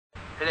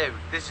Hello,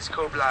 this is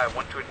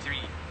Kobli123,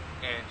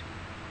 and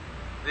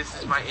this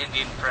is my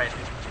Indian friend,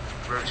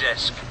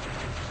 Rojesk.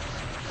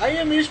 I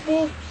am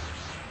Ishbu.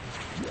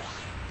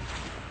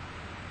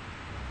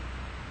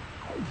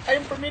 I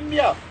am from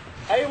India.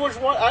 I was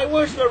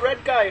the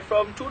red guy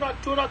from Tunak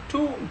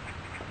 2.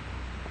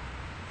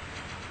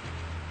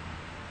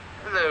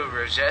 Hello,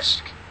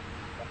 Rojesk.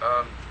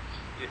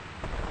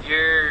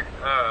 You're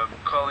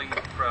calling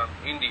from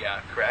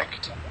India,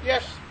 correct?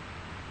 Yes,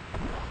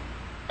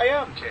 I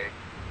am.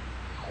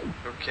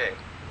 Okay.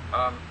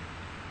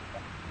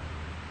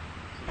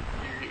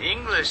 Your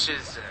English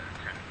is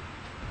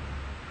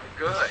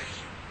good.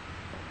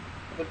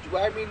 But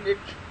I mean, it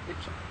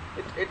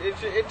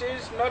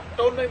is not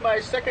only my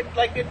second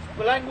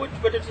language,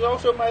 but it's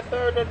also my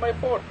third and my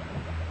fourth.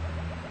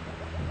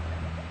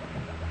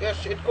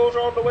 Yes, it goes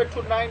all the way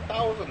to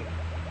 9,000.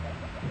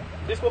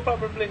 This will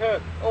probably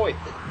hurt. Oh wait,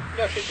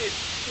 yes, it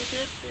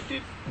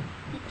did.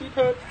 It did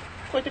hurt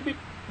quite a bit.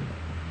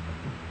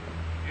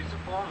 Use the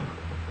phone.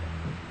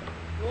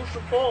 Use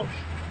the force.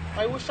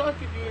 I wish I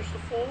could use the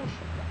force.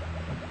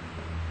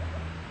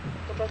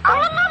 But I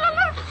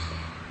can't.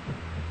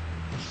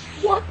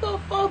 What the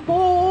fuck?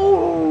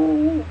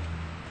 Oh!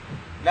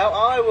 Now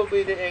I will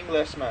be the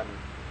Englishman.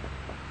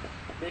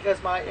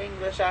 Because my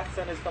English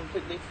accent is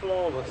completely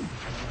flawless. Of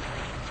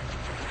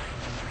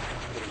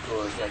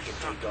course, I can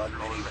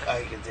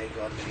take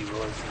on many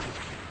voices.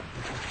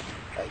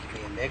 I can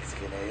be a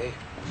Mexican, eh?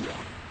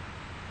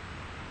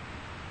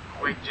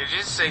 Wait, did you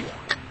just say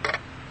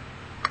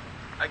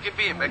I could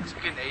be a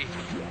Mexican, eh?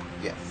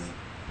 Yes.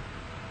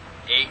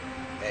 Eh?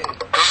 Hey.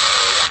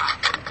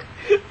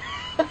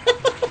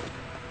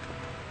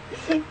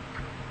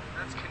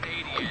 That's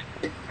Canadian.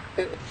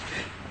 It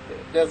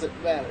doesn't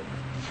matter.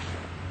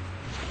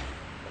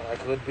 I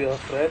could be a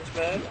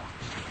Frenchman.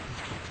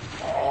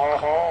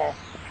 Oh.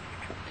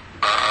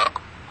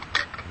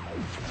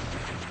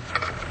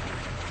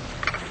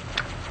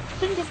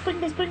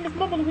 Fingers,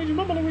 Mama Luigi.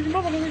 Luigi.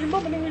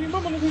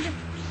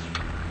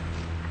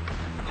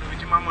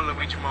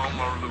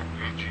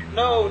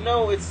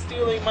 No, it's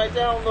stealing my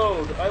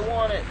download. I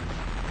want it.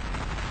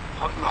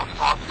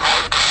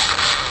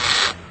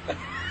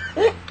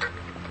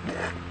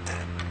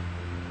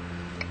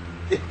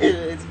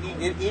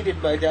 It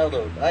eated my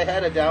download. I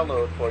had a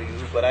download for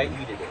you, but I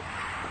eated it.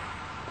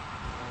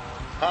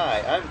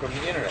 Hi, I'm from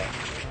the internet.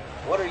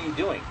 What are you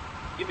doing?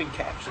 Giving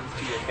captions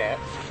to your cat?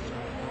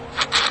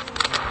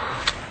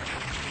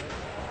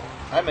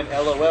 I'm an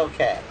LOL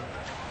cat.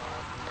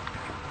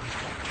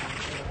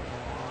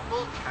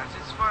 Well, cats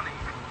is funny.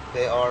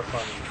 They are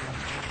funny.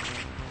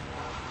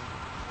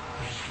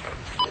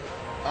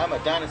 I'm a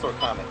dinosaur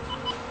comic.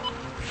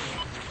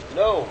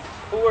 No,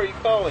 who are you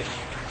calling?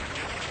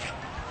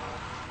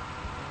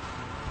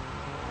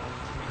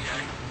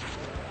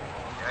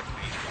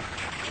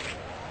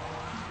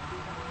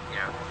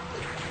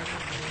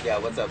 Yeah,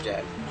 what's up,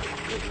 Jack?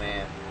 Good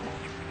man.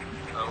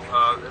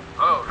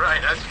 Oh,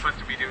 right, I'm supposed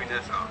to be doing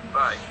this. Oh,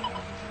 bye.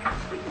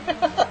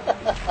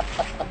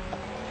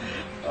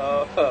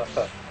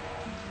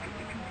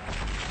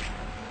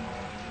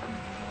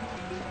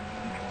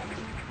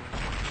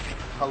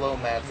 Hello,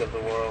 Mats of the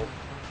world.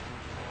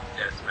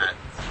 Yes, Matt.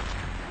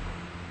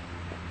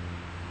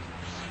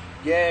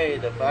 Yay,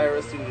 the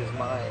virus suit is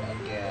mine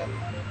again.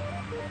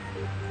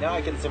 Now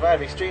I can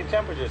survive extreme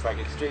temperatures like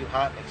extreme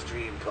hot and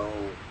extreme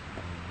cold.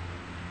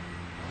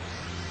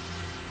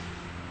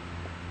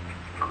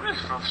 I'm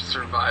gonna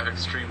survive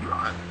extreme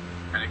hot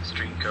and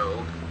extreme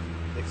cold.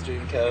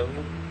 Extreme cold?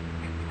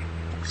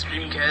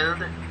 Extreme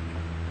cold?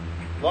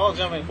 Wall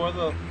jumping for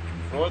the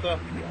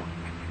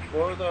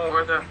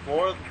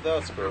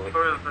screw it.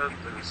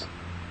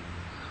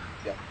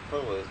 Yeah, for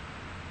the lose.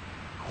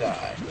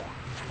 Die.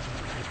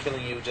 I'm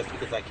killing you just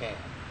because I can.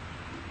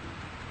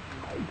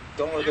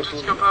 Don't let the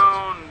just come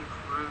on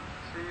with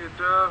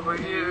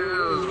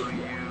CW,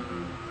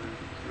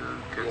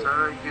 cause I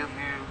killed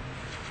you.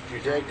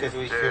 You're dead because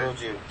we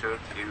killed you.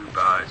 Took you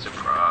by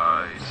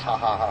surprise. Ha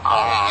ha ha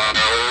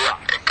ha.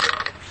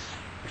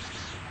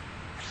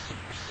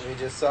 We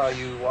just saw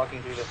you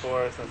walking through the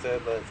forest and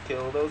said, let's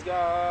kill those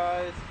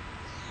guys.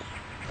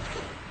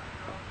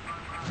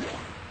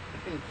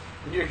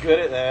 You're good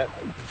at that.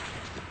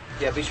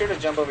 Yeah, be sure to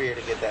jump over here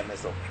to get that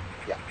missile.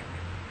 Yeah.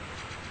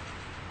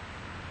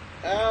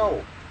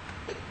 Ow!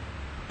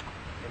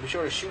 And be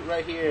sure to shoot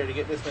right here to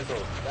get this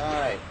missile.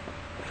 Die.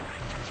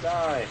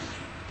 Die.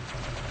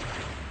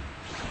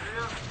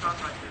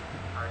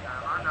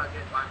 I'm not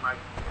getting my mic.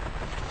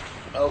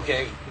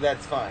 Okay,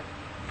 that's fine.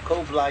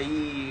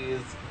 Kobli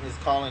is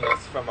calling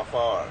us from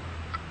afar.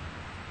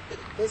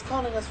 He's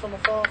calling us from a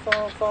far,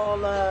 far, far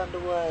land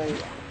away.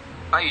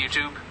 Hi,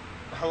 YouTube.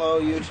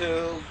 Hello,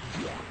 YouTube.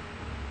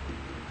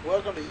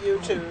 Welcome to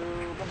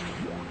YouTube.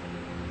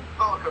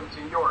 Welcome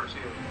to your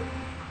tube.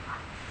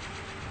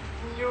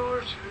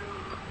 Your tube.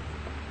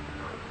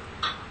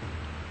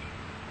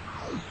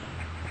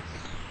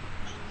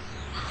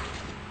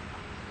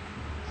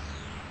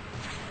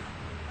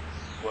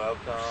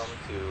 Welcome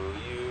to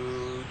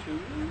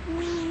YouTube.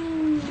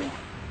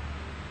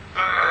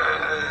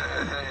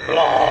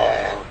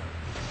 Blah.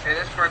 Hey,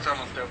 this part's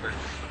almost over.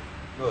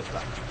 No, it's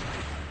not.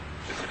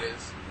 Yes, it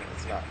is. No,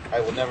 it's not. I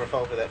will never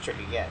fall for that trick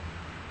again.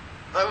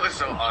 That was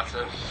so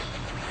awesome.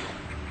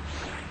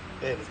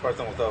 Hey, this part's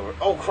almost over.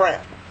 Oh,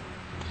 crap!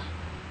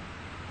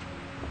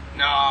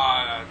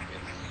 No,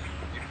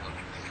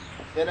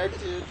 Then I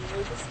did.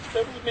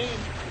 That was mean.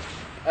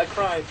 I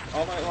cried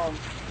all night long.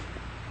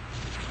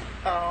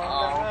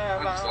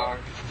 I'm sorry.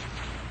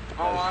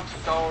 Oh, I'm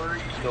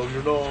sorry. No,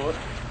 you're not.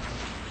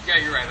 Yeah,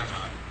 you're right, I'm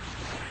not.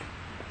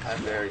 I'm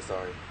very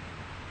sorry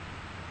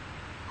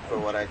for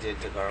what I did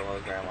to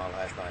Carlo's grandma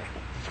last night.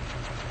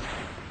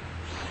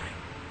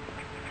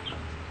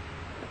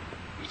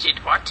 You did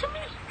what to me?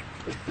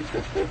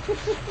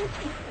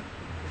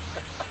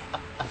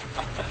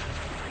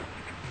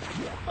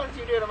 What did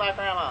you do to my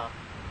grandma?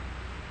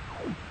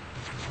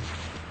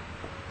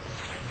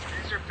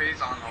 These are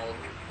phase on all over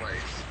the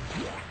place.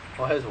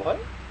 What is what?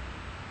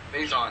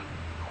 Phase on.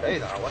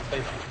 Phazon. What's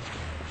Phazon?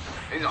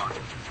 Phase on.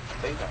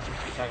 Phazon.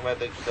 You talking about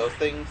those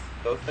things?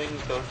 Those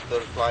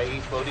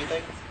flyy, floaty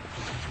things?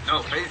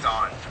 No, phase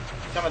on. You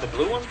talking about the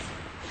blue ones?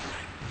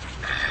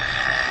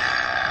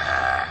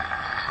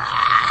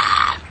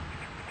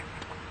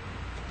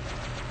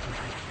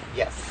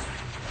 Yes.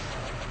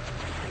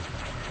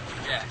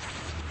 Yes.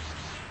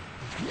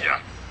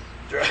 Yes.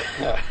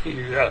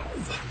 Yes.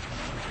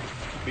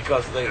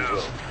 Because they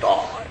will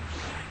die.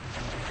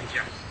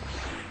 Yes.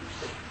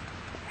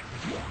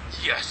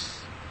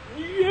 Yes.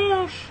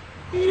 Yes.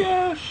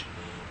 Yes.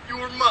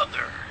 Your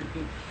mother.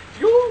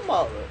 Your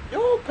mother,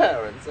 your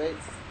parents ate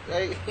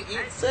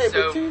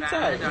saber tooth I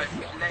tigers.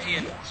 play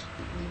in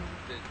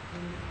the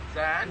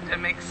sand to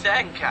make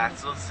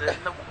sandcastles in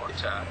the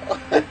water.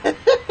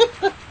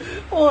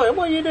 Oi,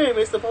 what are you doing,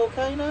 Mr.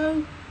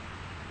 Volcano?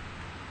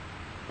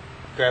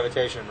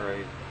 Gravitation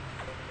room.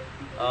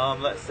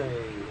 Let's see.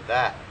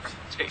 That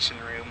Station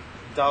room.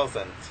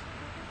 doesn't,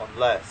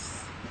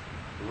 unless,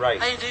 right.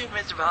 How you doing,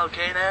 Mr.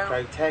 Volcano?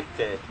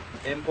 Protected.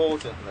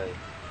 Importantly.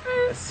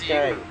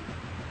 Escape.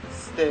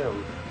 Still.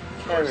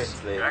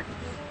 Currently.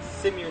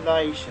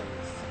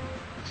 Simulations.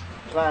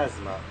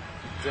 Plasma.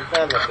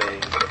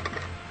 Developing.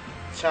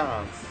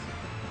 Chance.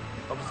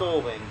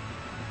 Absorbing.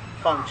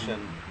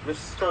 Function.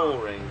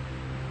 Restoring.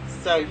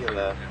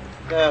 Cellular.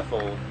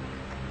 Therefore.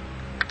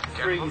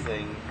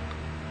 Freezing.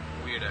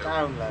 Weirdo.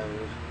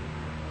 Download.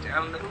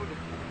 Download.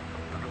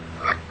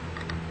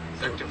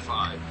 Sector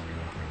 5.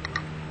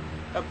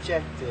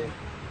 Objective.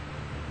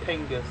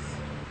 Pingus.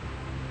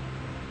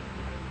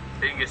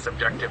 Biggest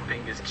objective,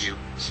 biggest cube.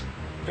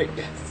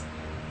 Pingus.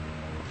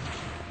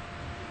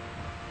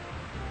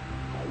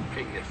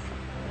 Biggest.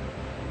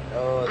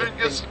 Oh,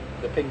 Pingus.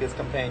 the Pingus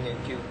companion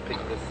cube.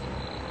 Pingus.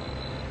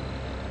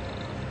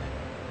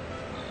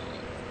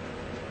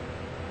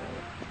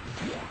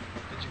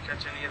 Did you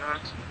catch any of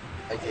that?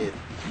 I did.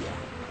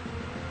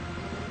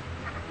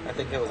 I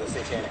think it was a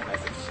satanic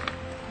message.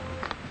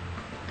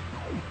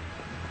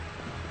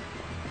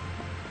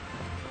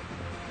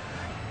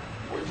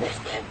 We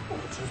must come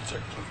to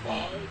Sector 5.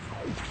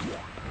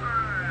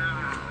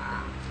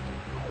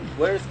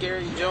 Where's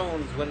Gary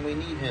Jones when we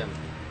need him?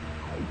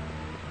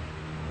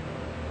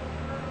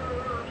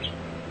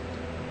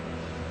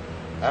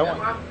 I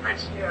want. I'm right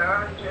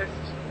here.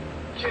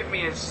 Just give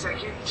me a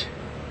second.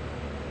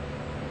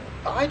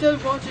 I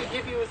don't want to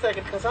give you a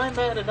second because I'm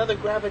at another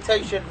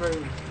gravitation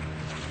room.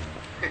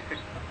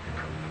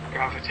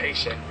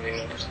 Gravitation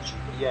room.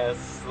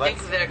 Yes, I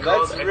think they're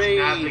called let's a read.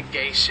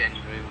 navigation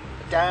room.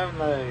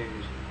 Download.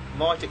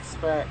 Might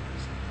expect.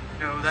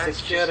 No, that's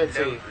Security. just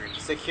load room.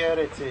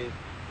 Security.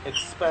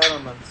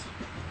 Experiment.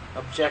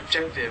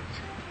 Objective. Objective.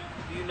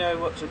 You know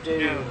what to do.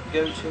 No.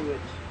 Go to it.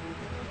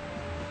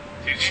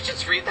 Did you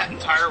just read that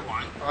entire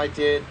one? I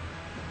did.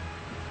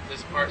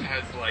 This part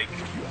has like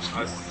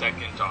a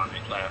second on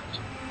it left.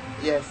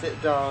 Yes,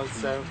 it does.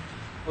 So,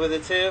 with a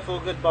tearful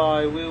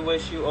goodbye, we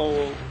wish you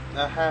all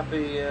a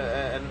happy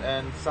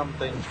and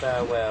something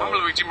farewell. Mama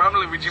Luigi, Mama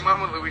Luigi,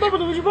 Mama Luigi. Bubba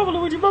Luigi, Bubba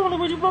Luigi, Bubba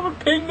Luigi, Bubba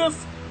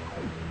Pingus.